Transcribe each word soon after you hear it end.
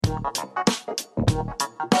Welcome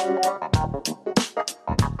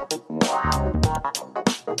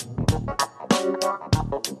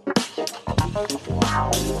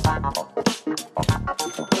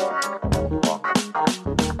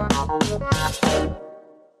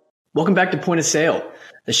back to Point of Sale,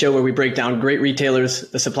 the show where we break down great retailers,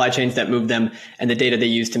 the supply chains that move them, and the data they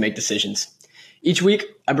use to make decisions. Each week,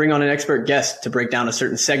 I bring on an expert guest to break down a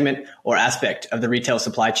certain segment or aspect of the retail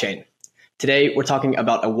supply chain. Today, we're talking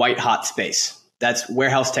about a white-hot space. That's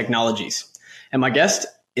warehouse technologies. And my guest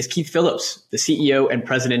is Keith Phillips, the CEO and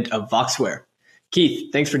president of Voxware.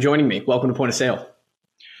 Keith, thanks for joining me. Welcome to Point of Sale.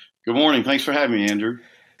 Good morning. Thanks for having me, Andrew.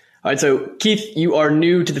 All right, so Keith, you are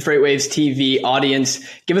new to the FreightWaves TV audience.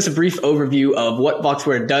 Give us a brief overview of what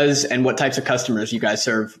Voxware does and what types of customers you guys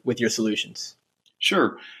serve with your solutions.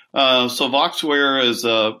 Sure. So Voxware is,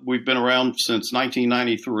 we've been around since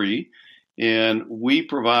 1993, and we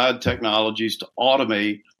provide technologies to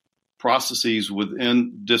automate processes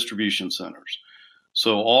within distribution centers.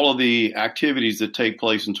 So all of the activities that take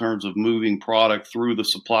place in terms of moving product through the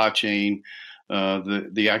supply chain,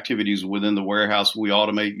 the activities within the warehouse, we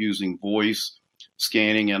automate using voice,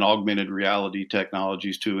 scanning, and augmented reality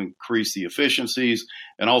technologies to increase the efficiencies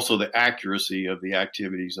and also the accuracy of the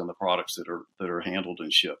activities and the products that are handled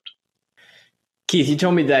and shipped. Keith, you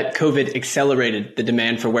told me that COVID accelerated the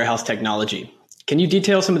demand for warehouse technology. Can you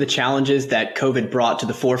detail some of the challenges that COVID brought to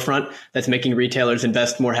the forefront that's making retailers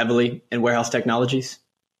invest more heavily in warehouse technologies?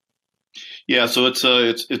 Yeah, so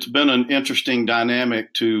it's been an interesting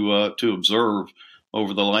dynamic to observe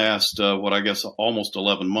over the last almost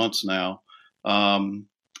 11 months now, and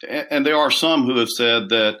there are some who have said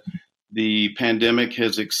that the pandemic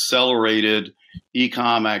has accelerated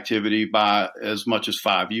e-com activity by as much as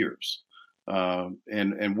 5 years,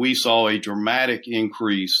 and we saw a dramatic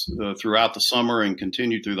increase throughout the summer and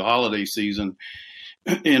continued through the holiday season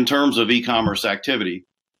in terms of e-commerce activity,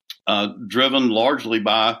 driven largely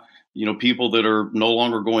by people that are no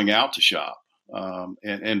longer going out to shop.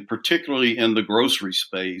 And particularly in the grocery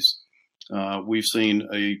space, we've seen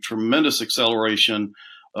a tremendous acceleration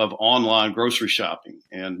of online grocery shopping.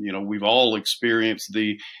 And, we've all experienced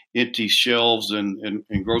the empty shelves in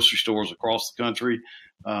grocery stores across the country.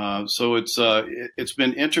 So it's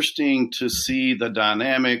been interesting to see the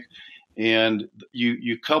dynamic, and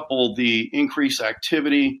you couple the increased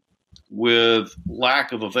activity with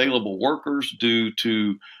lack of available workers due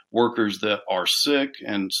to workers that are sick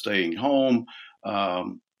and staying home,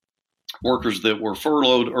 workers that were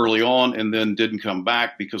furloughed early on and then didn't come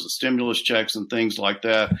back because of stimulus checks and things like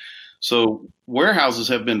that. So warehouses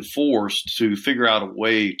have been forced to figure out a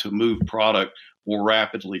way to move product more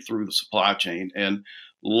rapidly through the supply chain. And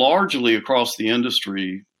largely across the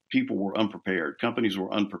industry, people were unprepared. Companies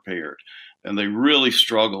were unprepared, and they really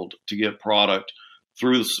struggled to get product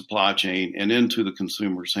through the supply chain and into the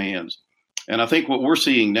consumer's hands. And I think what we're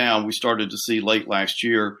seeing now, we started to see late last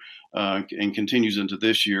year and continues into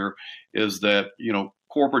this year, is that,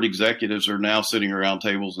 corporate executives are now sitting around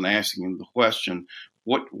tables and asking the question,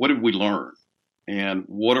 what did we learn? And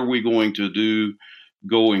what are we going to do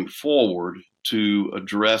going forward to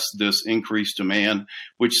address this increased demand,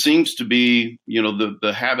 which seems to be,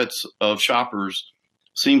 the habits of shoppers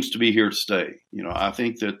seems to be here to stay. I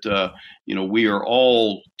think that, we are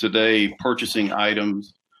all today purchasing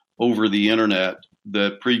items over the internet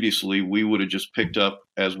that previously we would have just picked up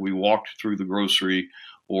as we walked through the grocery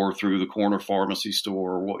or through the corner pharmacy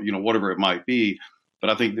store, or whatever it might be.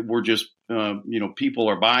 But I think that we're just, people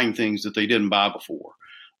are buying things that they didn't buy before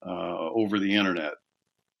over the internet.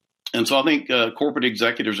 And so I think corporate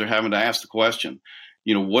executives are having to ask the question,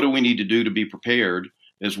 what do we need to do to be prepared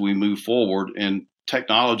as we move forward? And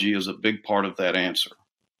technology is a big part of that answer.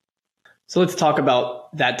 So let's talk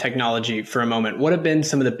about that technology for a moment. What have been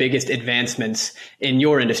some of the biggest advancements in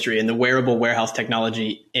your industry, in the wearable warehouse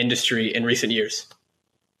technology industry in recent years?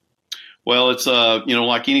 Well, it's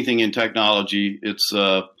like anything in technology, it's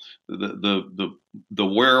the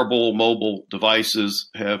wearable mobile devices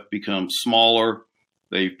have become smaller.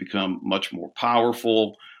 They've become much more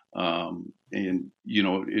powerful.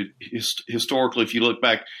 Historically, if you look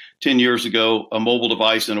back 10 years ago, a mobile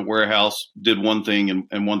device in a warehouse did one thing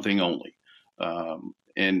and one thing only.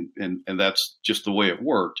 And that's just the way it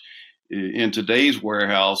worked. In today's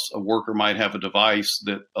warehouse, a worker might have a device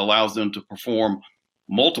that allows them to perform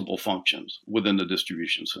multiple functions within the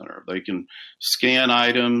distribution center. They can scan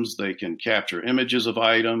items, they can capture images of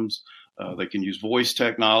items, they can use voice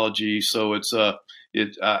technology. So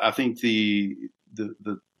I think the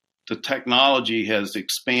technology has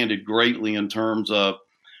expanded greatly in terms of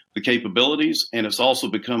the capabilities, and it's also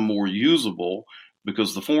become more usable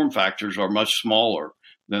because the form factors are much smaller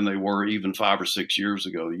than they were even 5 or 6 years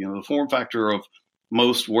ago. The form factor of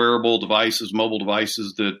most wearable devices, mobile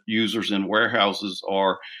devices that users in warehouses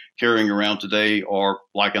are carrying around today are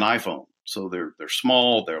like an iPhone. So they're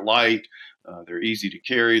small, they're light, they're easy to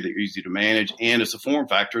carry, they're easy to manage, and it's a form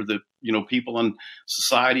factor that people in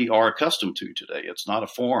society are accustomed to today. It's not a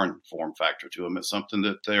foreign form factor to them. It's something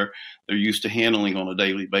that they're used to handling on a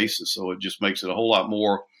daily basis. So it just makes it a whole lot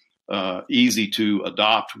more easy to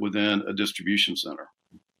adopt within a distribution center.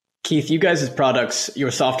 Keith, you guys' products,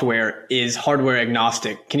 your software is hardware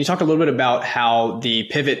agnostic. Can you talk a little bit about how the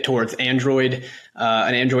pivot towards Android,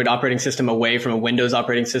 an Android operating system away from a Windows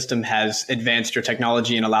operating system, has advanced your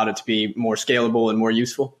technology and allowed it to be more scalable and more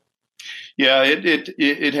useful? Yeah,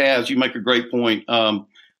 it has. You make a great point.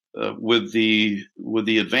 With the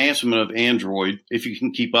advancement of Android, if you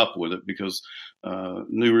can keep up with it, because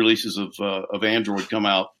new releases of Android come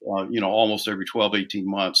out, almost every 12, 18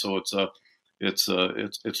 months. So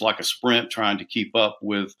it's like a sprint trying to keep up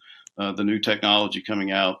with the new technology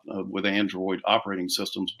coming out with Android operating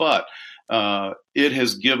systems. But it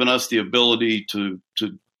has given us the ability to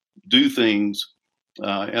do things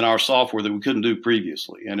in our software that we couldn't do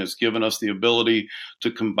previously. And it's given us the ability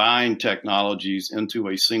to combine technologies into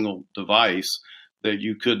a single device that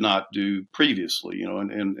you could not do previously.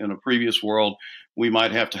 In a previous world, we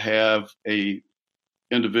might have to have a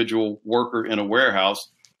individual worker in a warehouse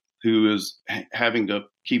who is having to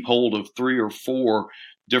keep hold of 3 or 4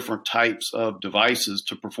 different types of devices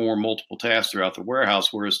to perform multiple tasks throughout the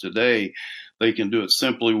warehouse, whereas today they can do it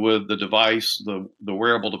simply with the device, the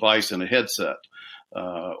wearable device, and a headset,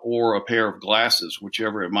 or a pair of glasses,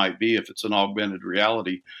 whichever it might be, if it's an augmented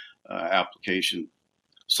reality application.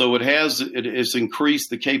 So it has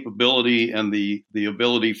increased the capability and the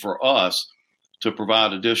ability for us to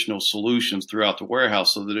provide additional solutions throughout the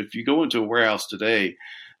warehouse, so that if you go into a warehouse today,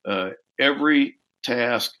 every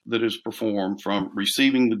task that is performed, from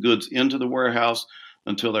receiving the goods into the warehouse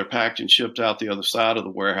until they're packed and shipped out the other side of the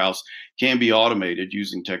warehouse, can be automated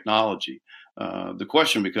using technology. The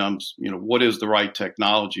question becomes, what is the right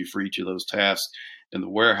technology for each of those tasks in the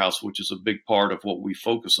warehouse, which is a big part of what we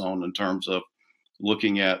focus on in terms of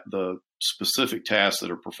looking at the specific tasks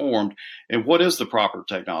that are performed, and what is the proper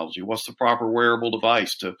technology? What's the proper wearable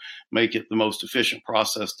device to make it the most efficient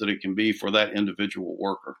process that it can be for that individual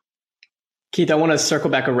worker? Keith, I want to circle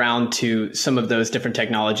back around to some of those different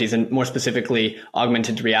technologies, and more specifically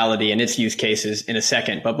augmented reality and its use cases, in a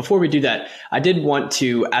second. But before we do that, I did want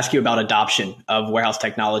to ask you about adoption of warehouse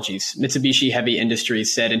technologies. Mitsubishi Heavy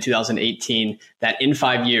Industries said in 2018 that in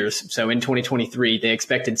 5 years, so in 2023, they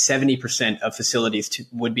expected 70% of facilities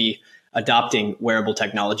would be adopting wearable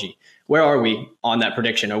technology. Where are we on that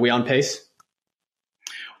prediction? Are we on pace?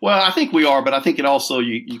 Well, I think we are, but I think it also,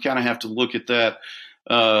 you kind of have to look at that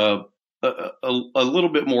a little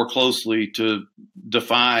bit more closely to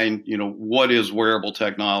define, what is wearable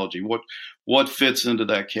technology, what fits into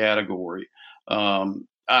that category.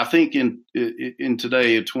 I think in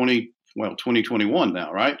today, in 2021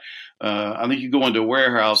 now, right? I think you go into a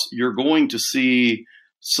warehouse, you're going to see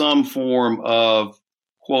some form of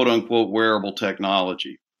quote unquote wearable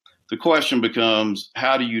technology. The question becomes,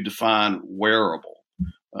 how do you define wearable?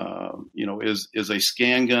 Is a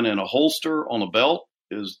scan gun in a holster on a belt?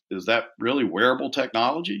 Is that really wearable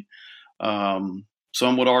technology?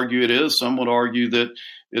 Some would argue it is. Some would argue that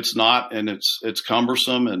it's not, and it's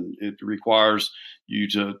cumbersome, and it requires you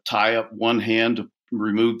to tie up one hand to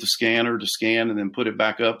remove the scanner to scan and then put it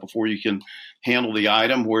back up before you can handle the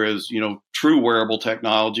item. Whereas, true wearable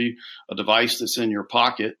technology, a device that's in your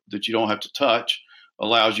pocket that you don't have to touch,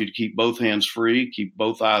 allows you to keep both hands free, keep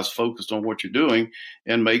both eyes focused on what you're doing,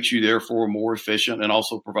 and makes you therefore more efficient, and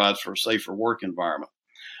also provides for a safer work environment.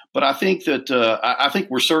 But I think that I think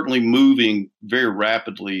we're certainly moving very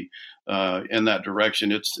rapidly in that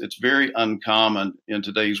direction. It's very uncommon in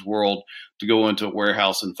today's world to go into a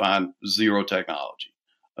warehouse and find zero technology.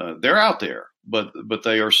 They're out there, but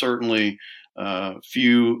they are certainly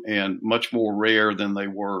few and much more rare than they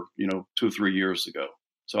were, 2 or 3 years ago.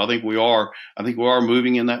 So I think we are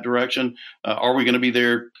moving in that direction. Are we going to be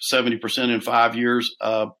there 70% in 5 years?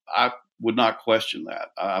 I would not question that.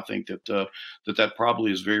 I think that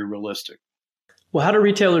probably is very realistic. Well, how do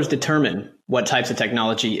retailers determine what types of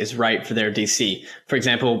technology is right for their DC? For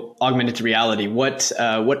example, augmented reality. What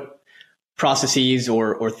processes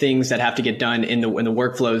or things that have to get done in the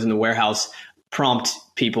workflows in the warehouse prompt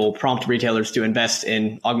retailers to invest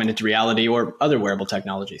in augmented reality or other wearable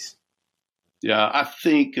technologies? Yeah, I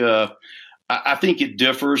think it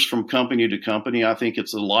differs from company to company. I think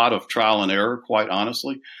it's a lot of trial and error, quite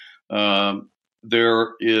honestly.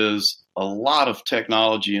 There is a lot of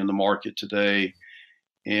technology in the market today,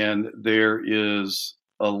 And there is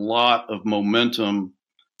a lot of momentum,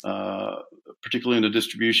 particularly in the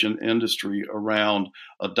distribution industry, around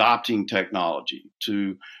adopting technology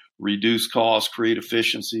to reduce costs, create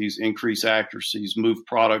efficiencies, increase accuracies, move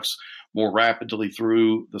products more rapidly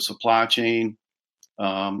through the supply chain.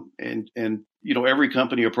 And every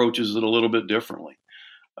company approaches it a little bit differently.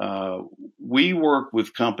 We work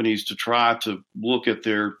with companies to try to look at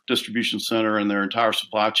their distribution center and their entire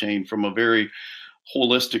supply chain from a very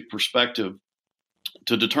holistic perspective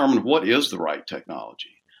to determine what is the right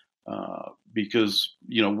technology. Because,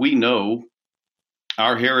 we know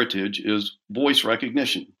our heritage is voice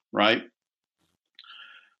recognition, right?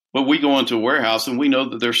 But we go into a warehouse and we know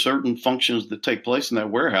that there's certain functions that take place in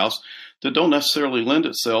that warehouse that don't necessarily lend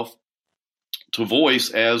itself to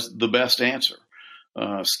voice as the best answer.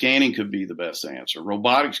 Scanning could be the best answer.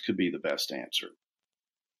 Robotics could be the best answer.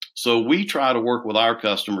 So we try to work with our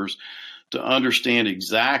customers to understand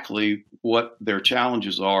exactly what their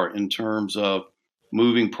challenges are in terms of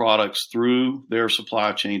moving products through their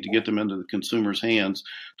supply chain to get them into the consumer's hands,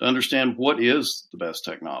 to understand what is the best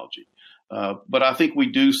technology. But I think we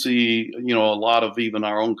do see, a lot of even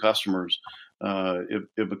our own customers,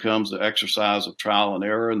 it becomes an exercise of trial and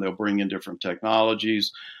error, and they'll bring in different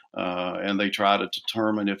technologies, and they try to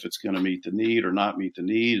determine if it's going to meet the need or not meet the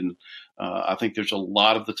need. And I think there's a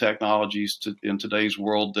lot of the technologies in today's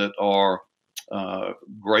world that are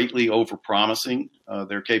greatly overpromising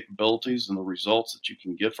their capabilities and the results that you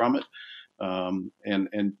can get from it.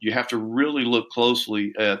 And you have to really look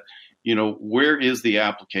closely at, where is the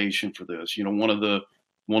application for this? One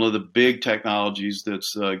of the big technologies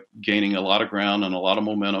that's gaining a lot of ground and a lot of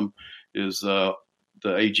momentum is the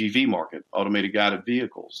AGV market, automated guided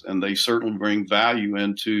vehicles, and they certainly bring value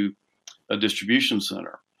into a distribution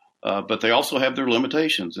center. But they also have their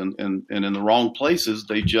limitations, and in the wrong places,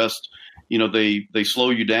 they just, they slow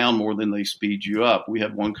you down more than they speed you up. We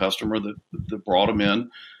had one customer that brought them in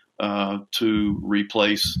to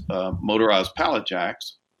replace motorized pallet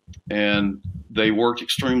jacks, and they worked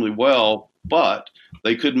extremely well, but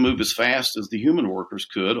they couldn't move as fast as the human workers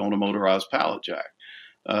could on a motorized pallet jack.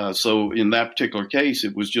 So in that particular case,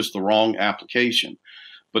 it was just the wrong application.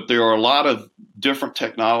 But there are a lot of different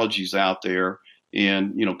technologies out there,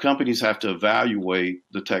 and companies have to evaluate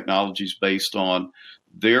the technologies based on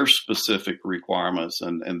their specific requirements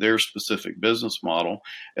and their specific business model,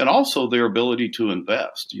 and also their ability to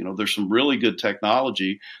invest. There's some really good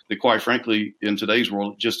technology that, quite frankly, in today's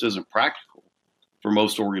world, just isn't practical for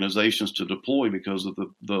most organizations to deploy because of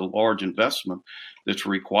the large investment that's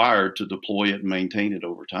required to deploy it and maintain it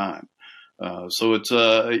over time. So it's,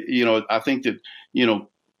 I think that,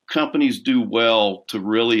 companies do well to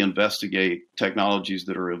really investigate technologies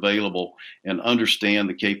that are available and understand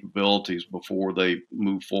the capabilities before they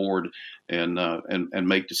move forward and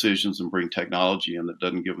make decisions and bring technology in that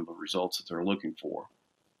doesn't give them the results that they're looking for.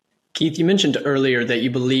 Keith, you mentioned earlier that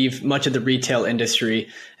you believe much of the retail industry,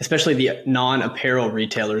 especially the non-apparel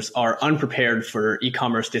retailers, are unprepared for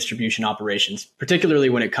e-commerce distribution operations, particularly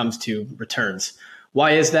when it comes to returns.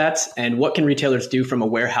 Why is that? And what can retailers do from a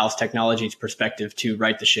warehouse technologies perspective to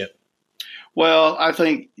right the ship? Well, I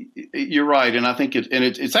think you're right. And I think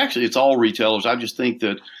it's all retailers. I just think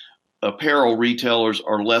that apparel retailers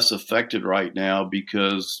are less affected right now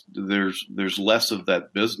because there's less of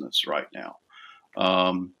that business right now.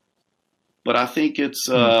 But I think it's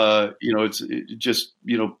just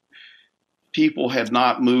people had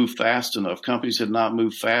not moved fast enough. Companies had not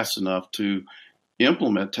moved fast enough to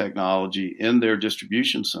implement technology in their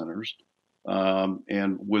distribution centers.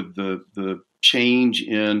 And with the change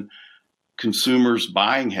in consumers'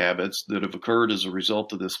 buying habits that have occurred as a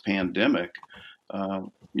result of this pandemic,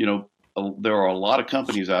 there are a lot of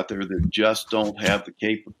companies out there that just don't have the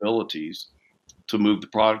capabilities to move the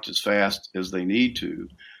product as fast as they need to.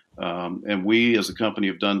 And we as a company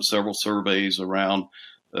have done several surveys around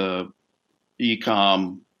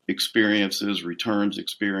e-com experiences, returns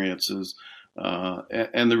experiences,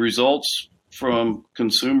 and the results from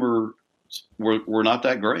consumer were not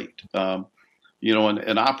that great. And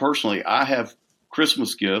I personally, I have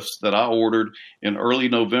Christmas gifts that I ordered in early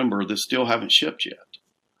November that still haven't shipped yet.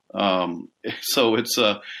 So it's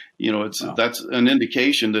that's an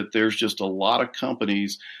indication that there's just a lot of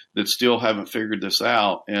companies that still haven't figured this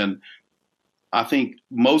out. And I think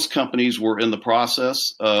most companies were in the process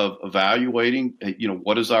of evaluating,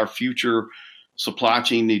 what does our future supply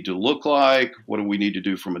chain need to look like? What do we need to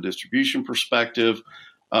do from a distribution perspective?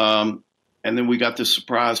 And then we got this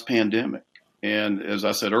surprise pandemic. And as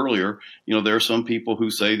I said earlier, there are some people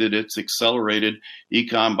who say that it's accelerated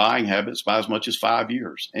e-com buying habits by as much as 5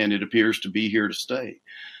 years, and it appears to be here to stay.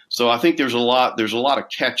 So I think there's a lot of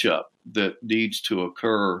catch up that needs to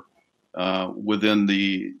occur within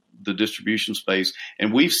the distribution space,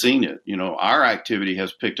 and we've seen it. Our activity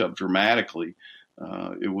has picked up dramatically.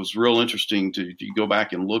 It was real interesting if you go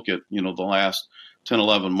back and look at the last 10,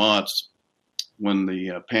 11 months when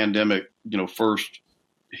the pandemic first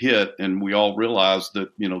hit, and we all realized that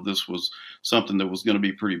this was something that was going to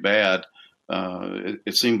be pretty bad.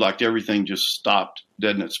 It seemed like everything just stopped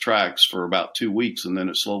dead in its tracks for about 2 weeks, and then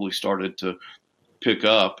it slowly started to pick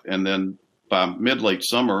up. And then by mid-late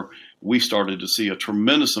summer, we started to see a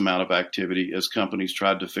tremendous amount of activity as companies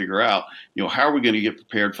tried to figure out, how are we going to get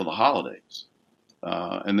prepared for the holidays?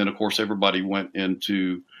 And then, of course, everybody went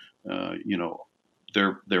into,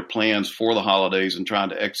 their plans for the holidays and trying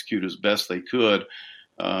to execute as best they could.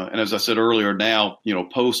 And as I said earlier, now,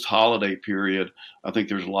 post-holiday period, I think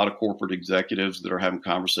there's a lot of corporate executives that are having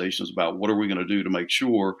conversations about what are we going to do to make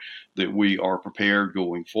sure that we are prepared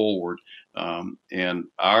going forward. And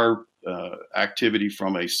our activity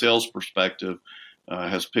from a sales perspective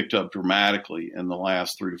has picked up dramatically in the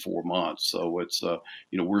last 3 to 4 months. So it's,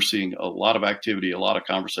 we're seeing a lot of activity, a lot of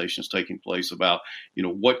conversations taking place about,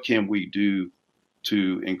 what can we do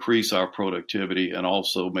to increase our productivity and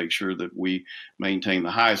also make sure that we maintain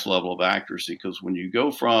the highest level of accuracy. Because when you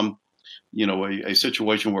go from, a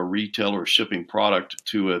situation where a retailer is shipping product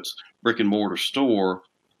to its brick and mortar store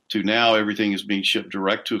to now everything is being shipped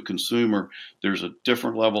direct to a consumer, there's a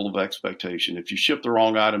different level of expectation. If you ship the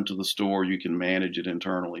wrong item to the store, you can manage it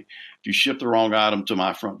internally. If you ship the wrong item to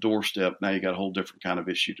my front doorstep, now you got a whole different kind of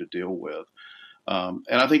issue to deal with. And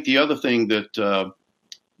I think the other thing that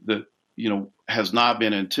has not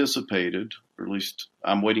been anticipated, or at least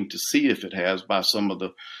I'm waiting to see if it has by some of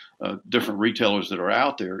the different retailers that are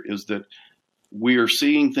out there, is that we are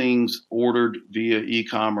seeing things ordered via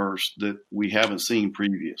e-commerce that we haven't seen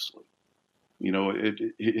previously.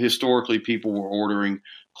 Historically, people were ordering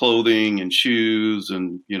clothing and shoes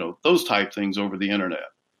and, those type things over the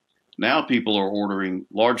internet. Now people are ordering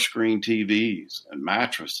large screen TVs and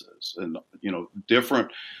mattresses and,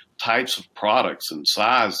 different types of products and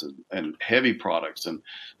sizes and heavy products. And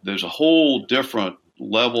there's a whole different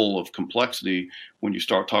level of complexity when you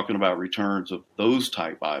start talking about returns of those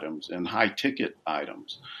type items and high ticket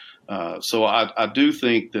items. So I do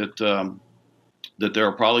think that there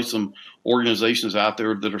are probably some organizations out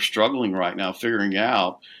there that are struggling right now figuring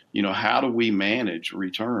out, how do we manage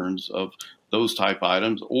returns of those type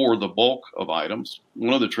items or the bulk of items.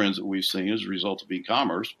 One of the trends that we've seen as a result of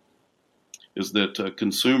e-commerce is that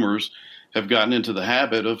consumers have gotten into the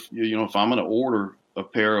habit of, if I'm going to order a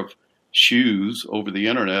pair of shoes over the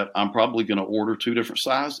internet, I'm probably going to order 2 different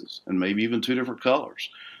sizes and maybe even 2 different colors.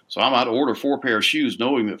 So I might order 4 pair of shoes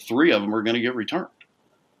knowing that 3 of them are going to get returned.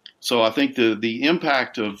 So I think the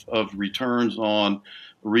impact of returns on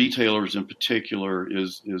retailers in particular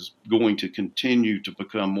is going to continue to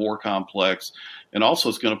become more complex, and also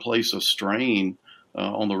it's going to place a strain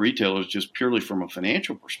on the retailers just purely from a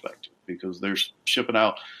financial perspective, because they're shipping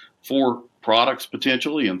out 4 products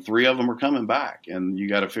potentially and 3 of them are coming back, and you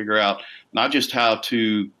got to figure out not just how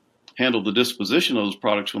to handle the disposition of those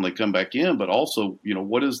products when they come back in, but also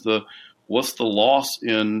what's the loss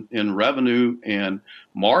in revenue and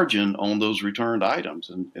margin on those returned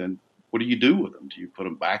items, and what do you do with them? Do you put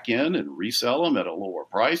them back in and resell them at a lower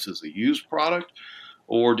price as a used product,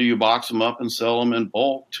 or do you box them up and sell them in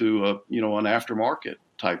bulk to an aftermarket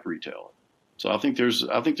type retailer? So I think there's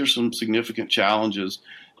some significant challenges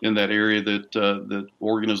in that area that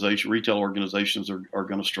retail organizations are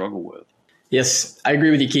going to struggle with. Yes, I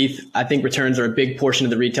agree with you, Keith. I think returns are a big portion of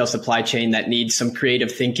the retail supply chain that needs some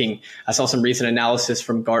creative thinking. I saw some recent analysis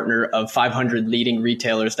from Gartner of 500 leading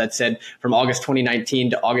retailers that said from August 2019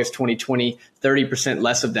 to August 2020, 30%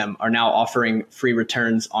 less of them are now offering free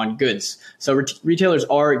returns on goods. So retailers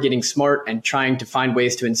are getting smart and trying to find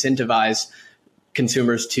ways to incentivize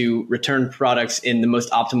consumers to return products in the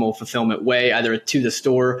most optimal fulfillment way, either to the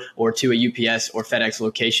store or to a UPS or FedEx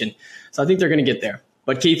location. So I think they're going to get there.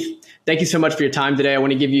 But Keith, thank you so much for your time today. I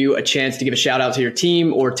want to give you a chance to give a shout out to your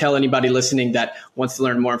team or tell anybody listening that wants to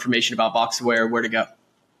learn more information about Voxaware where to go.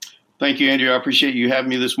 Thank you, Andrew. I appreciate you having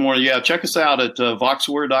me this morning. Yeah, check us out at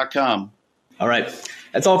voxaware.com. All right.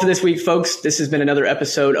 That's all for this week, folks. This has been another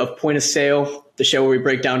episode of Point of Sale, the show where we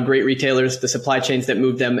break down great retailers, the supply chains that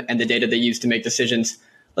move them, and the data they use to make decisions.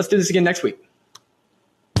 Let's do this again next week.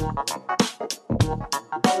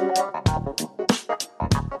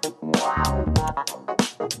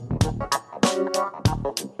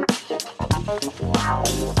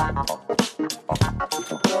 Wow.